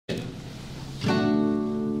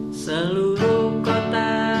Seluruh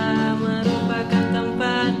kota merupakan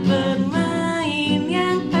tempat bermain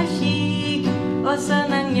yang asyik. Oh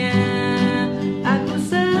senangnya, aku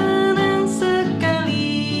senang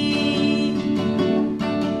sekali.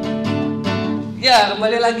 Ya,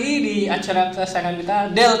 kembali lagi di acara kesayangan kita,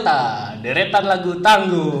 Delta, deretan lagu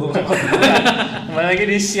tangguh. Kembali lagi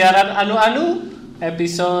di siaran anu-anu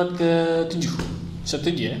episode ke-7.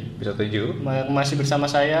 Episode 7 ya? Episode 7. Masih bersama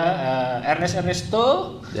saya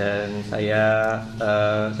Ernesto Dan saya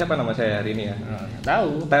siapa nama saya hari ini ya?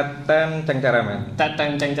 Tahu. Teten Cengcaremen.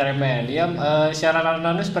 Teten Cengcaremen. Dia siaran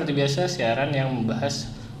anu-anu seperti biasa, siaran yang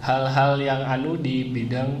membahas hal-hal yang anu di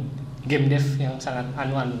bidang game dev yang sangat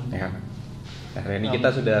anu-anu. Ya. Nah, hari ini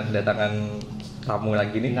kita sudah kedatangan tamu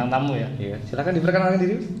lagi nih. Bintang tamu ya? Iya. Silakan diperkenalkan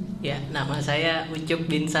diri. Ya, nama saya Ucup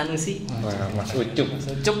bin Sanusi. Wah, Mas Ucup.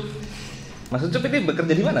 Ucup. Mas Ucup ini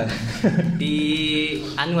bekerja di mana? Di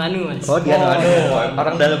anu-anu Mas. Oh, di anu-anu.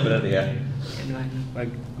 Orang dalam berarti ya. Anu-anu.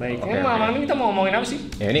 Baik. Oke, Malam ini kita mau ngomongin apa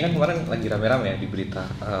sih? Ya ini kan kemarin lagi rame-rame ya di berita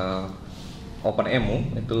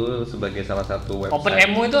OpenEmu itu sebagai salah satu website.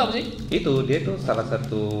 OpenEmu itu apa sih? Dia itu salah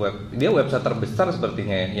satu website terbesar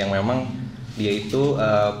sepertinya ya, yang memang dia itu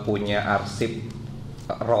punya arsip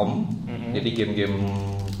ROM. Jadi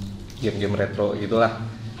game-game retro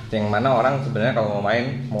gitulah. Yang mana orang sebenarnya kalau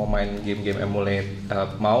mau main game-game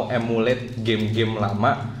emulate game-game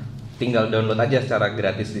lama, tinggal download aja secara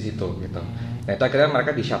gratis di situ gitu. Nah itu akhirnya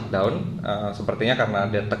mereka di shutdown, sepertinya karena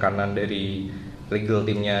ada tekanan dari legal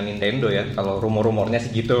timnya Nintendo ya. Kalau rumor-rumornya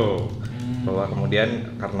sih gitu, bahwa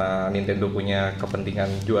kemudian karena Nintendo punya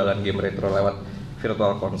kepentingan jualan game retro lewat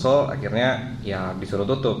virtual console, akhirnya ya disuruh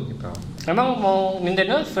tutup gitu. Emang mau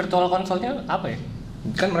Nintendo virtual console-nya apa ya?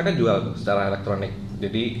 Kan mereka jual tuh secara elektronik.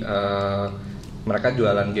 Jadi mereka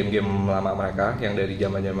jualan game-game lama mereka yang dari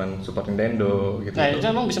zaman-zaman Super Nintendo gitu. Nah, itu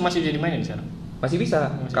emang masih jadi mainin sekarang? Masih bisa.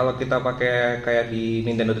 Kalau kita pakai kayak di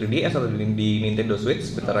Nintendo 3DS atau di Nintendo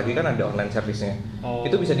Switch, bentar lagi kan ada online service-nya.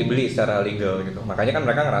 Itu bisa dibeli secara legal gitu. Makanya kan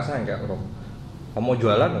mereka ngerasa kayak mau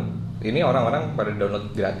jualan, ini orang-orang pada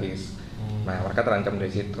download gratis. Nah, mereka terancam dari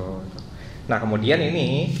situ. Nah, kemudian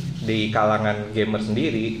ini di kalangan gamer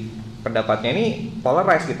sendiri pendapatnya ini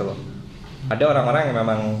polarized gitu loh. Ada orang-orang yang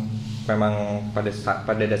memang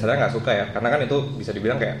pada dasarnya nggak suka ya, karena kan itu bisa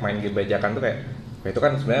dibilang kayak main game bajakan tuh kayak itu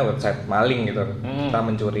kan sebenarnya website maling gitu. Kita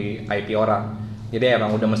mencuri IP orang. Jadi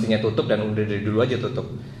emang udah mestinya tutup dan udah dari dulu aja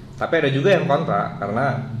tutup. Tapi ada juga yang kontra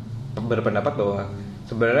karena berpendapat bahwa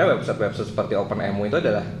sebenarnya website seperti OpenEmu itu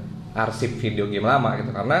adalah arsip video game lama gitu.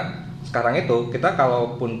 Karena sekarang itu kita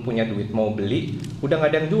kalaupun punya duit mau beli udah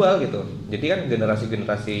nggak ada yang jual gitu. Jadi kan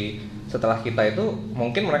generasi setelah kita itu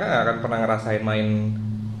mungkin mereka nggak akan pernah ngerasain main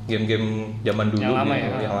game-game zaman dulu yang lama,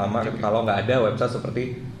 gitu, yang lama gitu, kalau nggak ada website seperti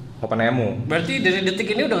OpenEmu. Berarti dari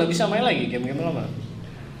detik ini udah nggak bisa main lagi game-game lama?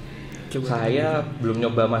 Saya belum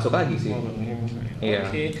nyoba masuk lagi sih.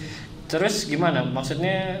 Iya. Oke. Terus gimana?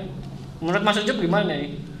 Maksudnya menurut Mas Ucup gimana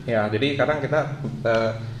nih? Ya jadi sekarang kita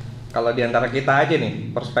kalau diantara kita aja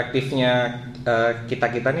nih perspektifnya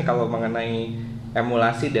kita nih kalau mengenai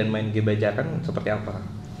emulasi dan main game bajakan seperti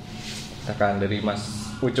apa? Akan dari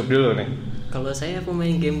Mas Ucup dulu nih. Kalau saya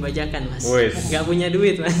pemain game bajakan Mas. Wes. Nggak punya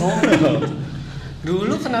duit Mas.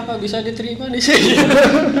 Dulu kenapa bisa diterima di sini?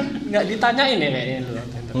 Nggak ditanyain ya kayaknya dulu.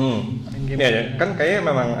 Ya, kan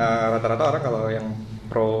kayaknya memang rata-rata orang kalau yang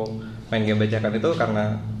pro main game bajakan itu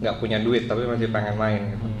karena nggak punya duit tapi masih pengen main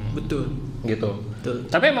gitu. Betul. Gitu. Betul.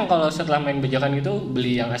 Tapi emang kalau setelah main bajakan gitu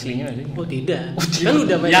beli yang aslinya nggak sih? Oh tidak. Kan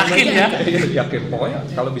udah banyak Yakin ya? Yakin pokoknya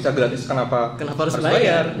kalau bisa gratis kenapa harus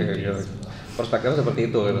bayar? Gitu. Perspektifnya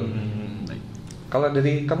seperti itu gitu. Kalau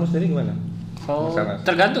dari kamu sendiri gimana? Oh,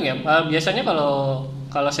 tergantung ya. Biasanya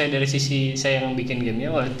kalau saya dari sisi saya yang bikin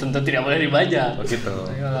gamenya, tentu tidak boleh dibajak. Oh gitu.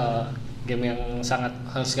 Tapi kalau game yang sangat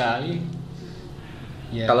mahal sekali,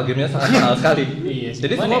 ya. Kalau gamenya sangat mahal sekali. Iya.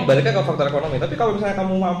 Jadi semua baliknya ke faktor ekonomi. Tapi kalau misalnya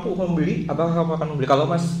kamu mampu membeli, apakah kamu akan membeli? Kalau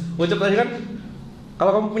Mas Ucup tadi kan,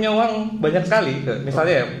 kalau kamu punya uang banyak sekali,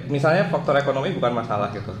 misalnya faktor ekonomi bukan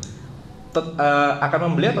masalah gitu.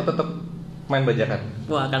 Akan membeli atau tetap main bajakan?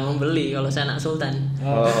 Wah, akan membeli kalau saya anak sultan.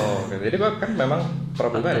 Oh, okay. Jadi kan memang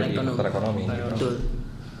problemnya ada di faktor ekonomi. Betul.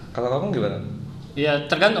 Kalau kamu gimana? Ya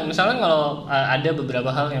tergantung. Misalnya kalau ada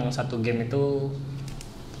beberapa hal yang satu game itu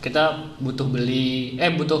kita butuh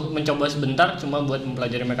mencoba sebentar cuma buat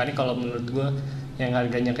mempelajari mekanik. Kalau menurut gue yang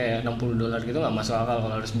harganya kayak $60 gitu nggak masuk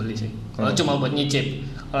akal kalau harus beli sih. Kalau cuma buat nyicip.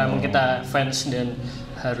 Kalau emang kita fans dan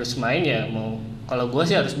harus main ya mau. Kalau gue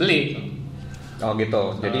sih harus beli. Oh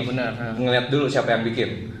gitu. Jadi benar. Ngeliat dulu siapa yang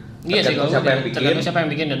bikin. Iya sih. Tergantung siapa yang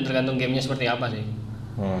bikin dan tergantung gamenya seperti apa sih.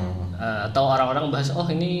 Atau orang-orang bahas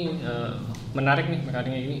ini menarik nih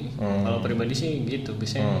mekaniknya ini. Kalau pribadi sih gitu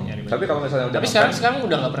biasanya nyari. Tapi kalau misalnya udah sekarang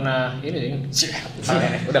udah nggak pernah ini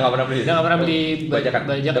udah nggak pernah beli. Udah nggak pernah beli bajakan.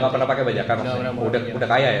 Udah nggak pernah pakai bajakan. Udah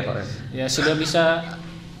kaya ya soalnya. Ya sudah bisa.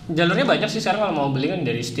 Jalurnya banyak sih sekarang kalau mau beli kan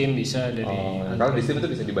dari Steam bisa dari. Kalau di Steam itu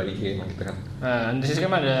bisa dibalikin gitu kan. Nah, di sini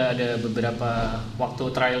kan ada beberapa waktu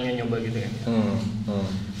trialnya nyoba gitu kan.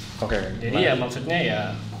 Oke. Jadi ya maksudnya ya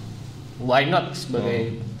why not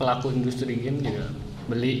sebagai pelaku industri game juga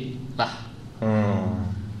beli lah.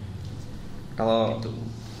 Kalau gitu.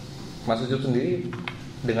 Mas Ucup sendiri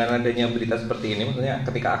dengan adanya berita seperti ini, maksudnya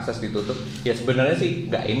ketika akses ditutup, ya sebenarnya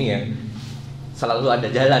sih nggak ini ya. Selalu ada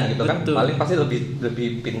jalan gitu. Betul. Kan paling pasti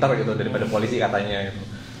lebih pintar gitu daripada polisi katanya gitu.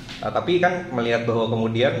 Tapi kan melihat bahwa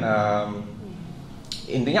kemudian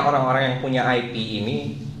intinya orang-orang yang punya IP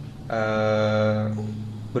ini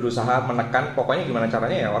berusaha menekan pokoknya gimana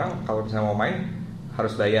caranya ya orang kalau misalnya mau main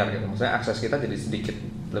harus bayar gitu. Maksudnya akses kita jadi sedikit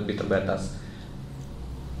lebih terbatas.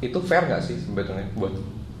 Itu fair nggak sih sebetulnya buat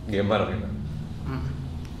gamer gitu?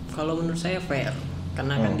 Kalau menurut saya fair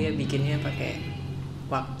karena kan dia bikinnya pakai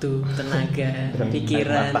waktu, tenaga,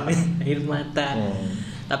 pikiran, air mata.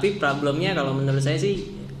 Tapi problemnya kalau menurut saya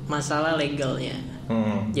sih masalah legalnya.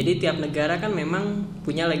 Jadi tiap negara kan memang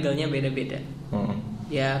punya legalnya beda-beda.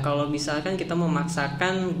 Ya kalau misalkan kita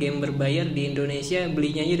memaksakan game berbayar di Indonesia,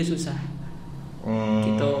 belinya aja udah susah.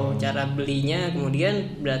 Gitu cara belinya,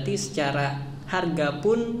 kemudian berarti secara harga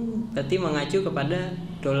pun berarti mengacu kepada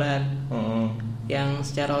dolar.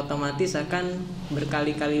 Yang secara otomatis akan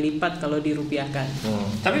berkali-kali lipat kalau dirupiahkan.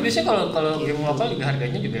 Tapi biasanya kalau game lokal juga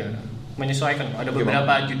harganya juga menyesuaikan. Ada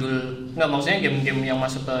beberapa judul, nggak maksudnya game-game yang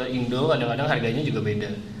masuk ke Indo kadang-kadang harganya juga beda.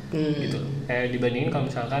 Gitu. Kayak dibandingin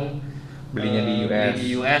kalau misalkan belinya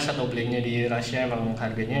di US atau belinya di Rusia emang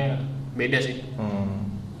harganya beda sih.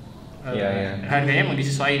 Iya. Harganya mau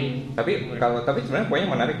disesuaikan. Tapi sebenarnya poinnya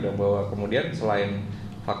menarik dong bahwa kemudian selain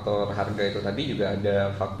faktor harga itu tadi juga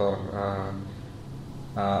ada faktor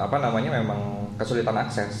memang kesulitan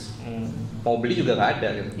akses. Mau beli juga nggak ada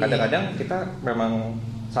gitu. Kadang-kadang kita memang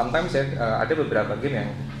sometimes ya ada beberapa game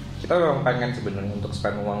yang kita memang pengen sebenarnya untuk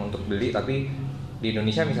spend uang untuk beli, tapi di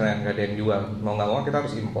Indonesia misalnya nggak ada yang jual, mau nggak mau kita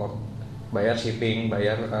harus import, bayar shipping,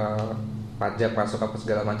 bayar pajak masuk apa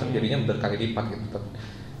segala macam, jadinya berkali lipat gitu.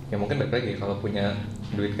 Ya mungkin balik lagi kalau punya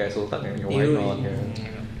duit kayak Sultan ya why not ya.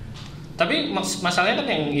 Tapi masalahnya kan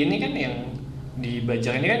yang ini kan yang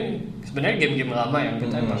dibajak ini kan sebenarnya game-game lama yang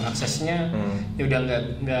kita emang aksesnya ya udah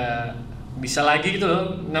nggak bisa lagi gitu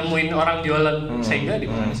loh nemuin orang jualan sehingga di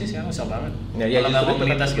mana sih sekarang susah banget. Ya, kalau nggak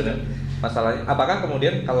komunitas gitu. Masalahnya, apakah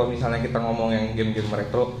kemudian kalau misalnya kita ngomong yang game-game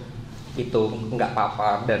retro itu nggak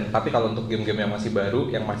apa-apa tapi kalau untuk game-game yang masih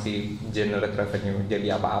baru yang masih generate revenue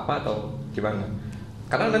jadi apa-apa atau gimana?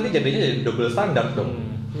 Karena nanti jadinya jadi double standar dong.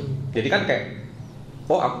 Jadi kan kayak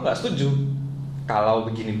aku nggak setuju kalau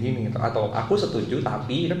begini-begini gitu. Atau aku setuju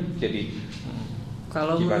tapi kan jadi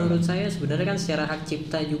kalau menurut saya sebenarnya kan secara hak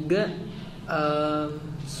cipta juga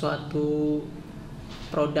suatu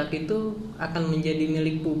produk itu akan menjadi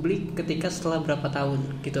milik publik ketika setelah berapa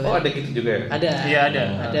tahun gitu. Ada gitu juga ya? Ada. Iya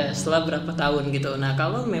ada setelah berapa tahun gitu. Nah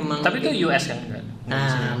kalau memang tapi itu US kan?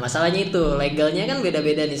 Nah masalahnya itu legalnya kan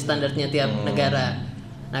beda-beda nih standarnya tiap negara.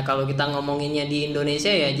 Nah kalau kita ngomonginnya di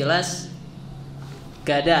Indonesia ya jelas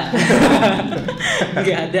gak ada.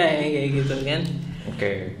 Gak ada ya kayak gitu kan.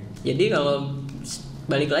 Oke. Jadi kalau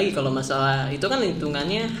balik lagi kalau masalah itu kan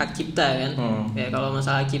hitungannya hak cipta kan. Ya kalau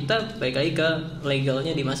masalah hak cipta balik lagi ke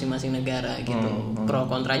legalnya di masing-masing negara gitu. Pro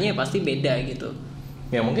kontranya pasti beda gitu.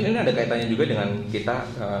 Ya mungkin ini ada kaitannya juga dengan kita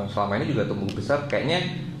selama ini juga tumbuh besar kayaknya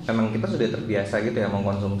memang kita sudah terbiasa gitu ya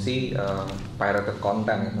mengkonsumsi pirated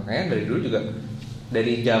content gitu. Kayaknya dari dulu juga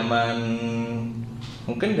dari zaman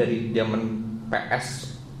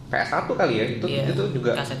PS1 kali ya itu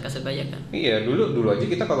juga kaset-kaset banyak kan. Iya dulu aja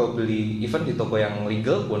kita kalau beli event di toko yang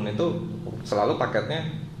legal pun itu selalu paketnya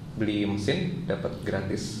beli mesin dapat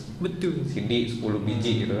gratis. Betul. CD 10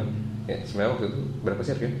 biji gitu kan. Ya sebenarnya waktu itu berapa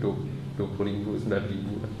sih harganya? 20.000,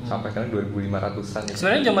 9.000 sampai sekarang 2.500-an ya.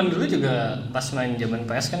 Sebenarnya zaman dulu juga pas main zaman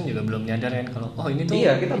PS kan juga belum nyadar kan kalau ini tuh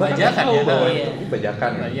kita bajakan ya. Ini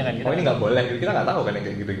bajakan. Oh ini nggak boleh. Kita nggak tahu kan yang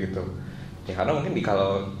kayak gitu-gitu. Ya karena mungkin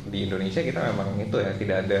kalau di Indonesia kita memang itu ya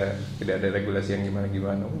tidak ada regulasi yang gimana.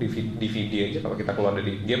 DVD aja kalau kita keluar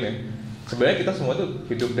dari game ya. Sebenarnya kita semua tuh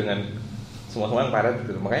hidup dengan semua yang pirate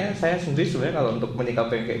gitu. Makanya saya sendiri sebenarnya kalau untuk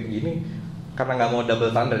menyikapi yang kayak begini karena nggak mau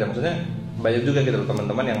double standard ya maksudnya banyak juga gitu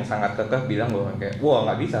teman-teman yang sangat kekeh bilang bahwa kayak wah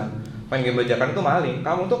nggak bisa main game bajakan itu maling,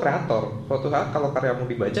 kamu tuh kreator, suatu saat kalau karyamu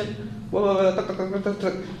dibajak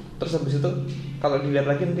terus habis itu kalau dilihat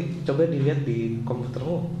lagi nanti coba dilihat di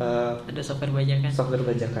komputermu ada software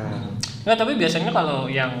bajakan Nggak, tapi biasanya kalau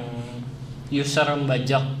yang user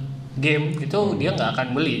membajak game itu dia nggak akan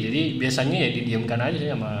beli. Jadi biasanya ya didiamkan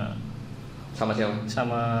aja sama siapa?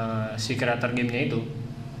 Sama si kreator gamenya itu.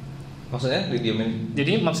 Maksudnya didiamin?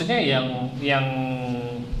 Jadi maksudnya yang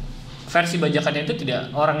versi bajakannya itu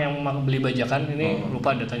tidak, orang yang beli bajakan ini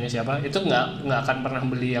lupa datanya siapa, itu nggak akan pernah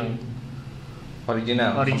beli yang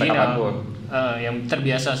original yang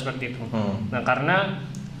terbiasa seperti itu. Nah karena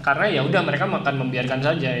ya udah mereka akan membiarkan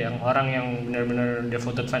saja yang orang yang benar-benar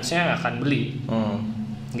devoted fansnya akan beli.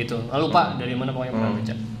 Gitu. Lupa dari mana pokoknya pernah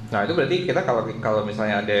baca. Nah itu berarti kita kalau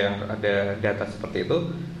misalnya ada data seperti itu,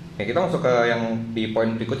 ya kita masuk ke yang di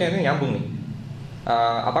poin berikutnya, ini nyambung nih.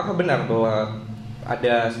 Apakah benar bahwa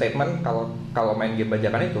ada statement kalau main game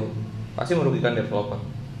bajakan itu pasti merugikan developer?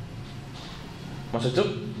 Mas Ucup?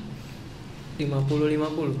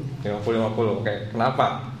 50-50. Oke,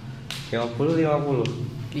 kenapa?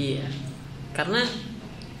 50-50. Iya. Karena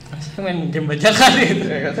saya main game bajakan itu.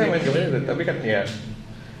 Ya, kan saya main game bajakan, tapi kan ya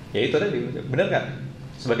itu tadi, benar nggak?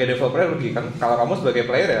 Sebagai developer rugi kan? Kalau kamu sebagai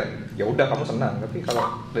player ya udah kamu senang, tapi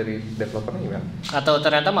kalau dari developernya gimana? Atau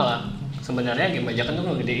ternyata malah sebenarnya game bajakan tuh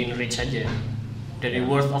ngegedein reach aja dari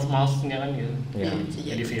word of mouth-nya kan gitu. Ya.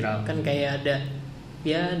 Jadi viral. Kan kayak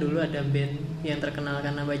dulu ada band yang terkenal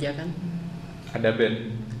karena bajakan. Ada band,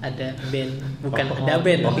 bukan ada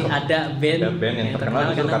band, tapi ada band yang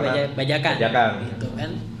terkenal karena bajakan. Gitu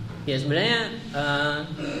kan. Ya sebenarnya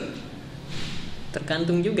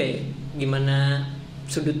tergantung juga ya gimana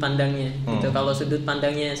sudut pandangnya. Gitu. Kalau sudut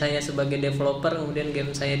pandangnya saya sebagai developer kemudian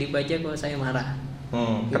game saya dibajak, kok saya marah.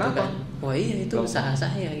 Gitu kenapa? Kan? Wah iya itu usaha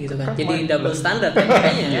saya gitu kan. Jadi double standard kan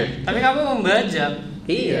makanya kan. Tapi kamu membajak.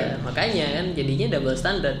 Iya, makanya kan jadinya double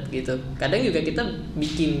standard gitu. Kadang juga kita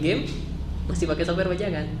bikin game masih pakai software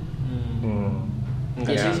bajakan.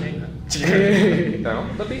 Enggak Ya. sih, saya enggak.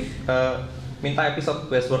 Tapi minta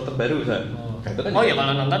episode Westworld terbaru kan? Nah, itu kan Oh ya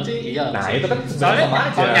kalau nonton sih iya. Nah itu kan soalnya sama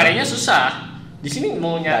aja. kalau nyarinya susah. Di sini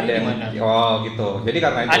mau nyari di mana? Oh gitu. Jadi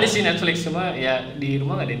karena itu. Ada sih Netflix, cuma ya di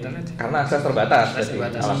rumah nggak ada internet. Karena akses terbatas. Akses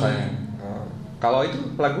terbatas. Alasannya. Kalau itu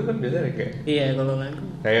lagu kan biasanya kayak. Iya kalau lagu.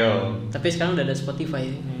 Ayo. Tapi sekarang udah ada Spotify.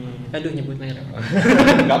 Aduh nyebut merek.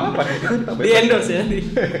 Gak apa-apa. Di endorse ya.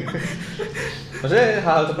 Maksudnya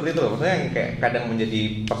hal seperti itu loh. Maksudnya yang kayak kadang menjadi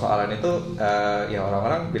persoalan itu ya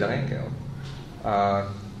orang-orang bilangnya kayak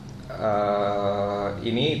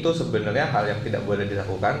ini itu sebenarnya hal yang tidak boleh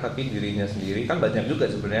dilakukan, tapi dirinya sendiri kan banyak juga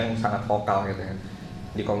sebenarnya yang sangat vokal gitu ya.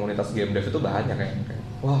 Di komunitas game dev itu banyak kayak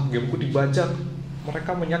wah gameku dibajak,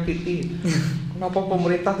 mereka menyakiti. Kenapa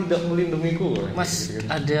pemerintah tidak melindungiku? Mas gitu.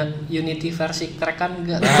 ada Unity versi crack-an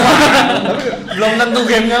enggak? Belum tentu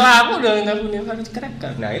gamenya laku udah minta Unity versi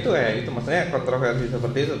crack-an. Nah itu maksudnya kontroversi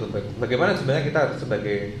seperti itu tuh. Bagaimana sebenarnya kita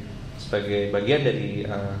sebagai bagian dari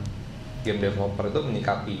game developer itu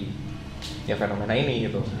menyikapi ya fenomena ini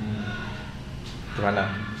gitu. Gimana?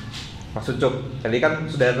 Mas Ucup, tadi kan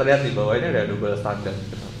sudah terlihat sih bahwa ini ada double standard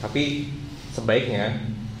gitu. Tapi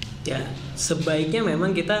sebaiknya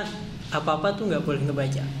memang kita apa-apa tuh nggak boleh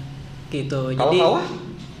ngebaca gitu. Kalau jadi sawah?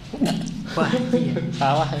 Wah iya.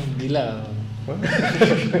 Sawah gila.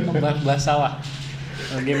 Bahas sawah.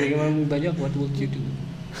 Game banyak buat YouTube.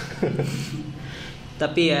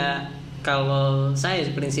 Tapi ya kalau saya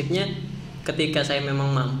prinsipnya ketika saya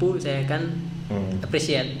memang mampu saya akan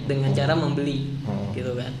appreciate dengan cara membeli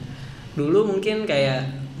gitu kan. Dulu mungkin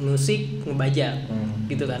kayak musik ngebajak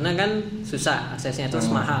gitu karena kan susah aksesnya, terus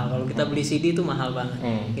mahal. Kalau kita beli CD itu mahal banget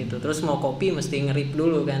gitu. Terus mau copy mesti ngerip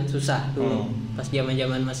dulu kan, susah dulu. Pas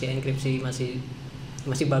zaman-zaman masih enkripsi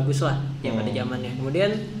masih bagus lah ya pada zamannya.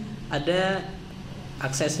 Kemudian ada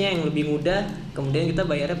aksesnya yang lebih mudah, kemudian kita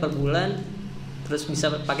bayarnya per bulan, terus bisa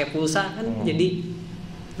pakai pulsa kan, jadi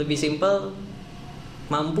lebih simple,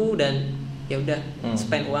 mampu dan ya udah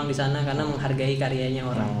spend uang di sana karena menghargai karyanya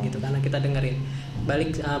orang gitu, karena kita dengerin.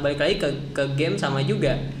 Balik lagi ke game sama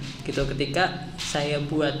juga gitu. Ketika saya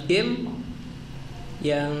buat game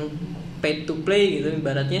yang pay to play gitu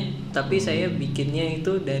ibaratnya, tapi saya bikinnya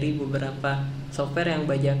itu dari beberapa software yang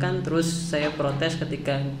bajakan, terus saya protes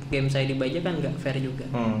ketika game saya dibajakan, nggak fair juga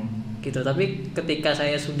gitu. Tapi ketika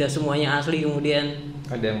saya sudah semuanya asli kemudian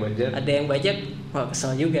ada yang bajak, wah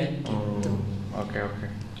kesel juga gitu. Oke.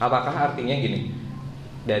 Apakah artinya gini,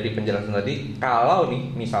 dari penjelasan tadi, kalau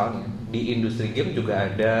nih misalnya di industri game juga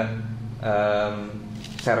ada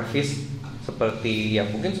service seperti yang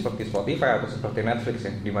mungkin seperti Spotify atau seperti Netflix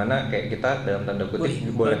ya, dimana kayak kita dalam tanda kutip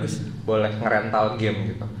boleh ngerental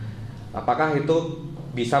game gitu. Apakah itu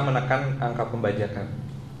bisa menekan angka pembajakan?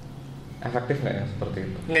 Efektif nggak ya seperti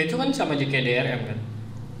itu? Nggak, itu kan sama aja kayak DRM kan.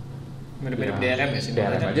 Mirip-mirip DRM ya sih.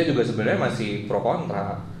 DRM aja juga sebenarnya masih pro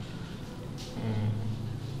kontra.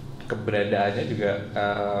 keberadaannya juga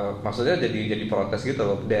maksudnya jadi protes gitu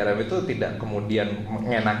loh. DRM itu tidak kemudian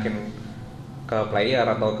mengenakin ke player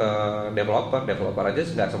atau ke developer aja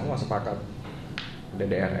nggak semua sepakat ada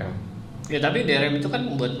DRM. Ya tapi DRM itu kan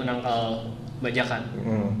buat menangkal bajakan.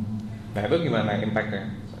 Nah itu gimana impactnya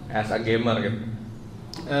as a gamer gitu?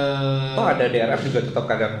 Ada DRM juga tetap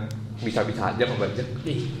kadang bisa-bisa aja membajak.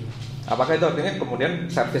 Apakah itu artinya kemudian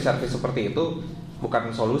service-service seperti itu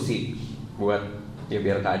bukan solusi buat ya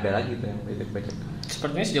biar nggak ada lagi tuh yang bajak-bajak?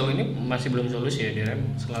 Sepertinya sejauh ini masih belum solusi ya,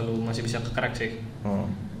 DRM selalu masih bisa kekerek sih.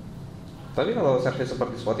 Tapi kalau service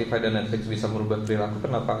seperti Spotify dan Netflix bisa merubah perilaku,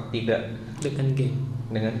 kenapa tidak dengan game?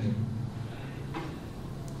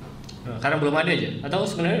 Karena belum ada aja, atau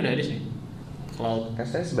sebenarnya udah ada sih. Cloud.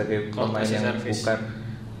 Saya sebagai pemain yang service.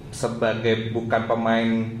 bukan pemain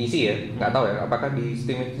PC ya, nggak tahu ya. Apakah di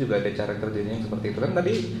Steam itu juga ada cara kerjanya yang seperti itu? Kan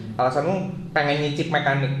tadi alasanmu pengen nyicip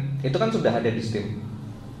mekanik, itu kan sudah ada di Steam.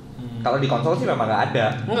 Kalau di konsol sih memang nggak ada.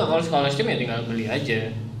 Enggak, kalau Steam ya tinggal beli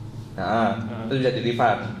aja. Itu bisa di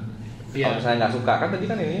refund. Iya. Kalau misalnya nggak suka kan tadi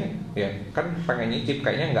kan ini ya kan pengen nyicip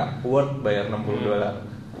kayaknya nggak worth bayar $60.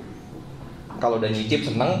 Kalau udah nyicip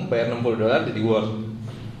seneng bayar $60 jadi worth.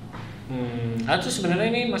 Atau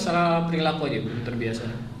sebenarnya ini masalah perilaku aja belum terbiasa.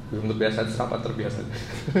 Siapa terbiasa?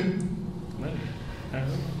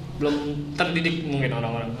 Belum terdidik mungkin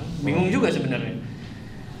orang-orang. Bingung juga sebenarnya.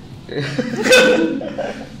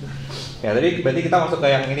 Ya tadi berarti kita masuk ke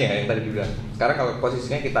yang ini ya yang tadi juga. Sekarang kalau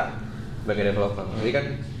posisinya kita sebagai developer, jadi kan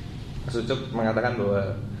Mas Ucup mengatakan bahwa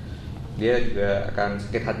dia juga akan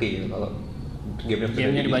sakit hati kalau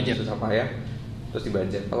gamenya dibajak susah payah terus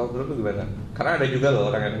dibajak. Kalau menurut lu gimana? Karena ada juga loh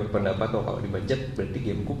orang yang berpendapat kalau dibajak berarti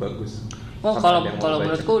gameku bagus. Kalau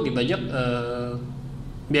menurutku dibajak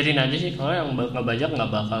biarin aja sih. Kalau yang ngebajak nggak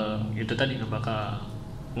bakal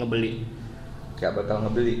ngebeli. Nggak bakal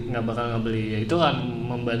ngebeli. Ya, itu kan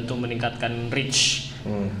membantu meningkatkan reach.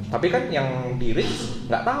 Tapi kan yang di reach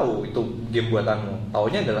nggak tahu itu game buatanmu.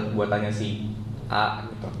 Taunya adalah buatannya si A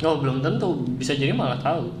gitu. Belum tentu. Bisa jadi malah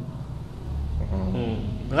tahu.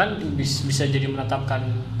 Kan bisa jadi menetapkan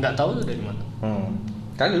nggak tahu tuh dari mana.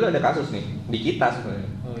 Kan dulu ada kasus nih di kita sebenarnya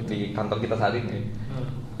di kantor kita saat ini.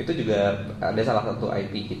 Itu juga ada salah satu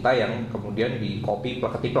IP kita yang kemudian di copy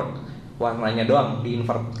plek-plek warnanya doang di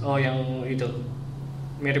invert. Yang itu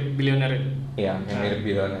mirip Billionaire. Iya, yang mirip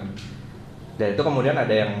Billionaire. Dan itu kemudian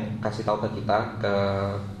ada yang kasih tahu ke kita ke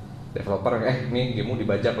developer, ini gamemu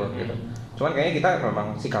dibajak loh gitu. Cuman kayaknya kita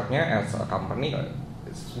memang sikapnya as a company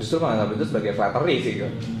justru menganggap itu sebagai flattery sih gitu.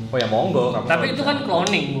 Ya monggo. Tapi itu kan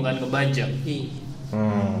cloning bukan ngebajak.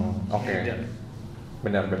 Oke.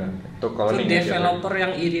 Benar. Itu cloning. Itu developer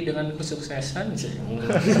yang iri dengan kesuksesan sih.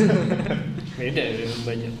 Beda dengan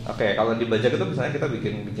bajak. Oke, kalau dibajak itu misalnya kita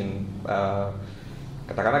bikin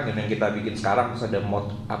katakanlah game yang kita bikin sekarang terus ada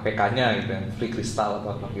mod APK-nya gitu yang free crystal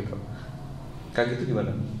atau apa gitu. Kayak gitu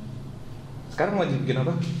gimana? Sekarang mau bikin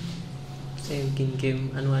apa? Saya bikin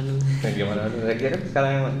game anu-anu. Gimana? Kira kan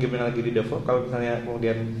sekarang game yang lagi di develop kalau misalnya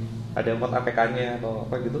kemudian ada mod APK-nya atau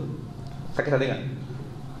apa gitu, sakit hati nggak?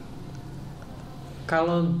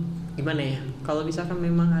 Kalau gimana ya? Kalau misalkan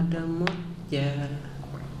memang ada mod ya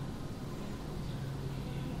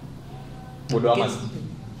bodo amat.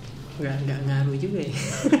 Nggak ngaruh juga ya.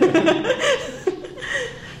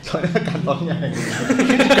 Soalnya kantornya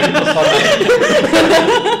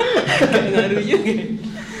nggak ngaruh juga.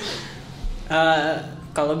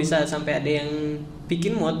 Kalau bisa sampai ada yang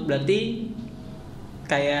bikin mod berarti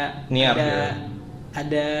kayak niat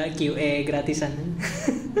ada QA gratisan.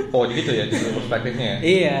 Gitu ya perspektifnya ya?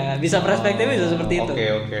 Iya, bisa perspektifnya bisa seperti itu.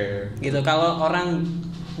 Oke. Gitu, kalau orang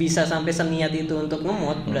bisa sampai seniat itu untuk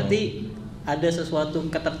ngemod, berarti ada sesuatu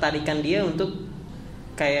ketertarikan dia untuk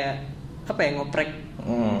kayak ngoprek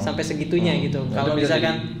sampai segitunya gitu. Kalau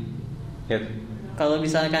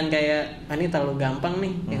misalkan kayak ini terlalu gampang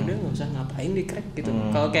nih, ya udah nggak usah ngapain di crack gitu.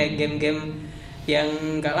 Kalau kayak game-game yang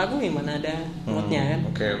nggak laku gimana ada modnya kan?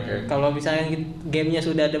 Oke. Kalau misalnya gamenya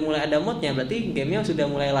sudah mulai ada modnya, berarti gamenya sudah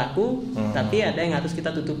mulai laku, tapi ada yang harus kita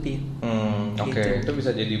tutupi. Oke. Itu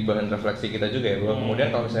bisa jadi bahan refleksi kita juga ya. Bahwa kemudian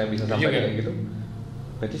kalau misalnya bisa sampai kayak gitu,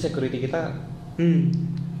 berarti security kita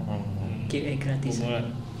QA gratis.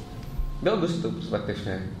 Bagus tuh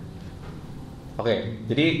perspektifnya. Oke,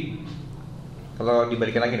 jadi kalau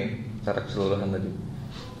dibalikin lagi nih secara keseluruhan tadi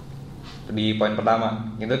di poin pertama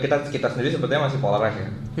itu kita sendiri sepertinya masih polarized ya.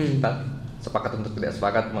 Kita sepakat untuk tidak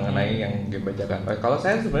sepakat mengenai yang game bajakan. Kalau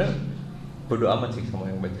saya sebenarnya bodo amat sih sama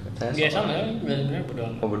yang bajakan. Saya biasa ya, benar bodo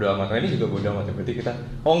amat. Bodo amat. Nah, ini juga bodo amat. Berarti kita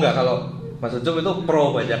enggak, kalau Mas Ucup itu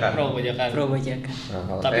pro bajakan. Pro bajakan.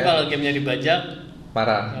 Nah, tapi kalau gamenya dibajak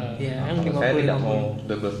marah. Iya, kan Kalau saya 50, tidak 50. mau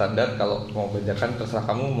double standar. Kalau mau bajakan terserah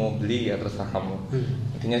kamu, mau beli ya terserah kamu.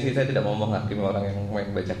 Intinya sih saya tidak mau menghakimi orang yang main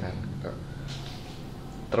bajakan gitu.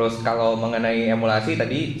 Terus kalau mengenai emulasi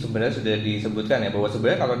tadi sebenarnya sudah disebutkan ya, bahwa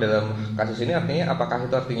sebenarnya kalau dalam kasus ini artinya apakah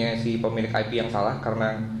itu artinya si pemilik IP yang salah,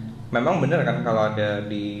 karena memang benar kan kalau ada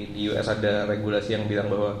di US ada regulasi yang bilang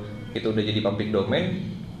bahwa itu udah jadi public domain,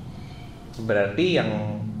 berarti yang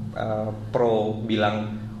pro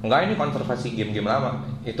bilang enggak, ini konservasi game-game lama,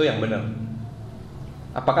 itu yang benar.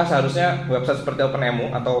 Apakah seharusnya website seperti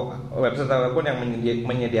OpenEMU atau website apapun yang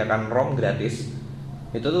menyediakan ROM gratis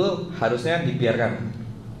itu tuh harusnya dibiarkan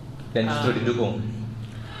dan justru didukung?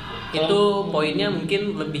 Itu poinnya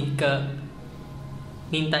mungkin lebih ke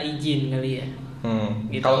minta izin kali ya.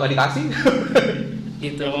 Gitu. Kalau nggak dikasih,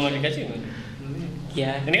 gitu. Kalau nggak dikasih,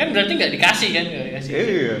 ya. Ini kan berarti nggak dikasih kan? Nggak dikasih.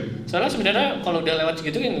 Iya. Soalnya sebenarnya kalau udah lewat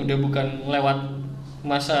segitu kan udah bukan lewat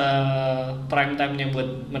masa prime time-nya buat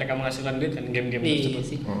mereka menghasilkan duit kan, game-game tersebut.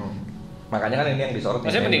 Sih. Makanya kan ini yang disorot.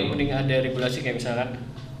 Maksudnya mending ada regulasi kayak misalkan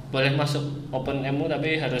boleh masuk OpenEMU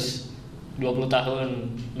tapi harus 20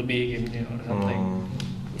 tahun lebih gamenya or something.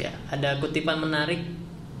 Ya, ada kutipan menarik.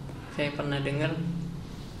 Saya pernah dengar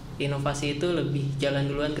inovasi itu lebih jalan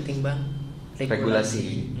duluan ketimbang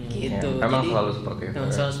regulasi. Gitu. Ya, memang jadi, selalu seperti itu.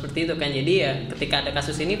 Memang selalu seperti itu kan. Jadi ya ketika ada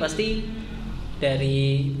kasus ini pasti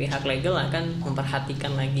dari pihak legal akan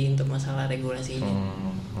memperhatikan lagi untuk masalah regulasinya.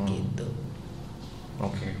 Gitu.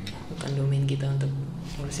 Oke. Bukan domain kita untuk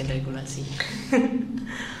ngurusin regulasi.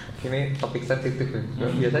 Ini topik sensitif ya.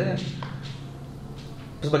 Biasanya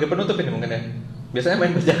sebagai penutup ini mungkin ya. Biasanya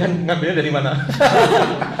main bajakan ngambilnya dari mana?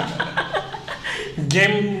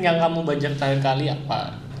 Game yang kamu bajak terakhir kali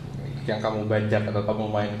apa? Yang kamu bajak atau kamu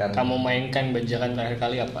mainkan? Kamu mainkan bajakan terakhir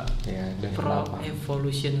kali apa? Ya, dan Pro kenapa?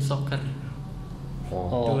 Evolution Soccer.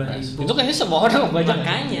 Oh, 2000. itu kayaknya semua orang ngebajak.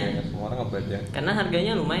 Makanya. Ya, semua orang ngebajak. Karena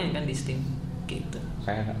harganya lumayan kan di Steam. Gitu.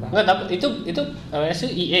 Saya nggak tahu. Enggak, tapi itu sih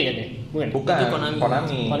EA kan ya? Bukan. Bukan. Itu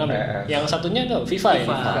Konami. Konami. PS. Yang satunya tuh FIFA ya.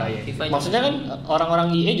 FIFA juga. Maksudnya kan orang-orang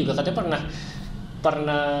EA juga katanya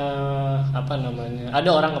pernah apa namanya? Ada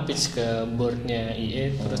orang nge-pitch ke boardnya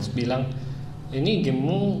EA terus bilang ini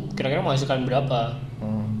gamemu kira-kira menghasilkan berapa?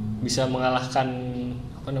 Bisa mengalahkan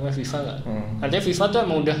apa namanya FIFA nggak? Artinya FIFA tuh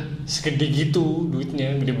emang udah segede gitu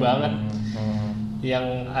duitnya, gede banget. Yang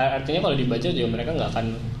artinya kalau dibaca juga mereka nggak akan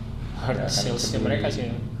hard salesnya mereka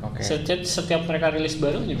sih. Okay. Setiap mereka rilis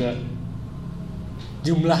baru juga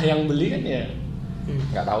jumlah yang beli kan ya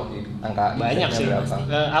nggak tahu sih angka banyak sih.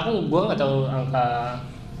 berapa. Gua nggak tahu angka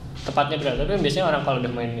tepatnya berapa, tapi biasanya orang kalau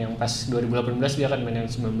udah main yang pas 2018 dia akan main yang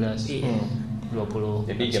 19, 20.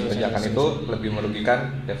 Jadi game bajakan itu lebih merugikan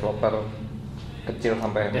developer kecil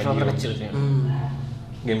sampai developer medium. kecil sih.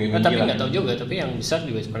 Game Tapi nggak tahu juga, tapi yang besar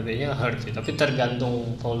juga sepertinya hard sih, tapi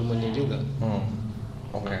tergantung volumenya juga.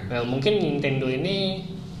 Oke. Nah, mungkin Nintendo ini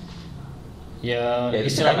ya itu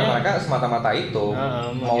istilahnya karena mereka semata-mata itu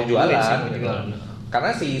mau nyari duit jualan, sih, gitu. jualan.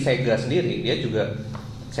 Karena si Sega sendiri dia juga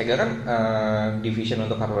Sega kan division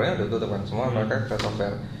untuk hardware-nya udah tutup kan, semua mereka ke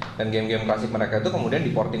software, dan game-game klasik mereka itu kemudian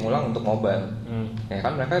diporting ulang untuk mobile. Ya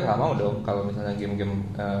kan mereka nggak mau dong kalau misalnya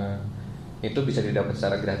game-game itu bisa didapat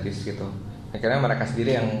secara gratis gitu. Akhirnya mereka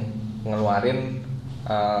sendiri yang ngeluarin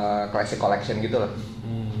classic collection gitu loh.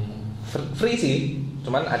 Free sih,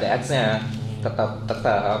 cuman ada ads-nya tetap.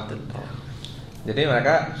 Jadi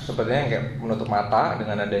mereka sepertinya kayak menutup mata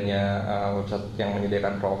dengan adanya website yang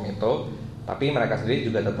menyediakan ROM itu, tapi mereka sendiri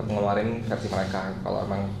juga tetap ngeluarin versi mereka. Kalau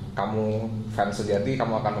emang kamu fans sejati,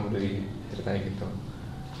 kamu akan membeli, ceritanya gitu.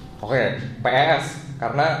 Oke, PS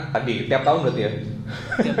karena tadi tiap tahun berarti ya.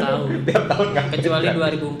 Tiap tahun. Tiap tahun kan. Kecuali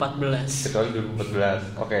 2014. Kecuali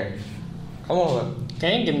 2014. Oke. Kamu apa?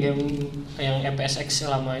 Kayaknya game-game yang EPSX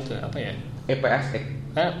lama itu apa ya? EPSX.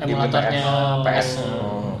 Emulatornya PS.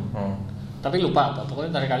 Tapi lupa apa.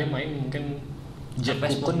 Pokoknya terakhir kali main mungkin Jet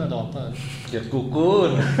Cocoon atau apa. Jet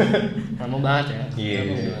Cocoon. Lama banget ya. Iya.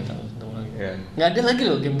 Yeah. Nggak ada lagi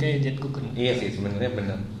loh game kayak Jet Cocoon. Iya sih sebenarnya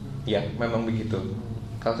benar. Iya memang begitu.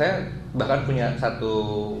 Kalau saya bahkan punya satu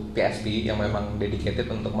PSP yang memang dedicated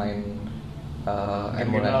untuk main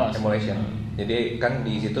emulation. Jadi kan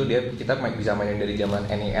di situ kita bisa mainin dari zaman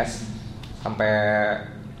NES sampai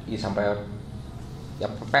ya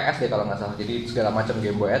PS deh kalau nggak salah. Jadi segala macam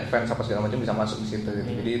Game Boy Advance apa segala macam bisa masuk di situ.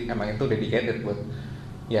 Jadi emang itu dedicated buat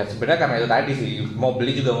ya sebenarnya karena itu tadi sih mau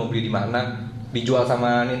beli di mana. Dijual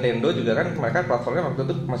sama Nintendo juga kan, mereka platformnya waktu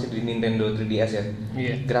itu masih di Nintendo 3DS ya.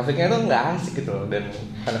 Iya. Grafiknya tuh nggak asik gitu loh, dan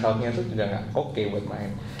handheldnya tuh juga nggak oke buat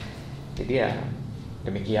main. Jadi ya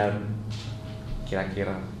demikian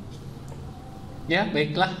kira-kira. Ya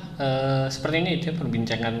baiklah, seperti ini itu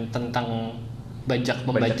perbincangan tentang membajak.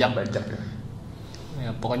 Ya. Ya,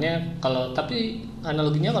 pokoknya tapi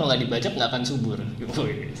analoginya kalau nggak dibajak nggak akan subur.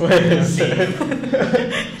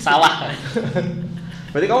 Salah.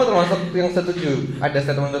 Berarti kamu termasuk yang setuju ada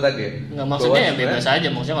statement itu tadi? Nggak, maksudnya ya bebas aja.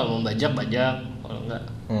 Maksudnya kalau mau bajak, kalau nggak.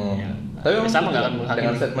 Ya, tapi sama nggak akan menghakimi.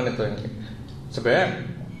 dengan statement itu yang sebenarnya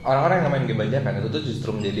orang-orang yang main game bajakan itu tuh justru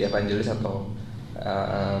menjadi evangelis atau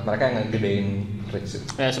mereka yang ngegedein reach.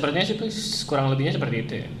 Ya sepertinya sih kurang lebihnya seperti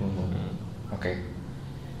itu ya.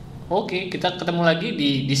 Oke, kita ketemu lagi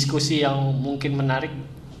di diskusi yang mungkin menarik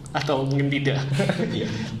atau mungkin tidak.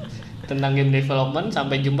 Tentang game development.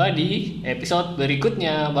 Sampai jumpa di episode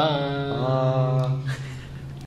berikutnya. Bye.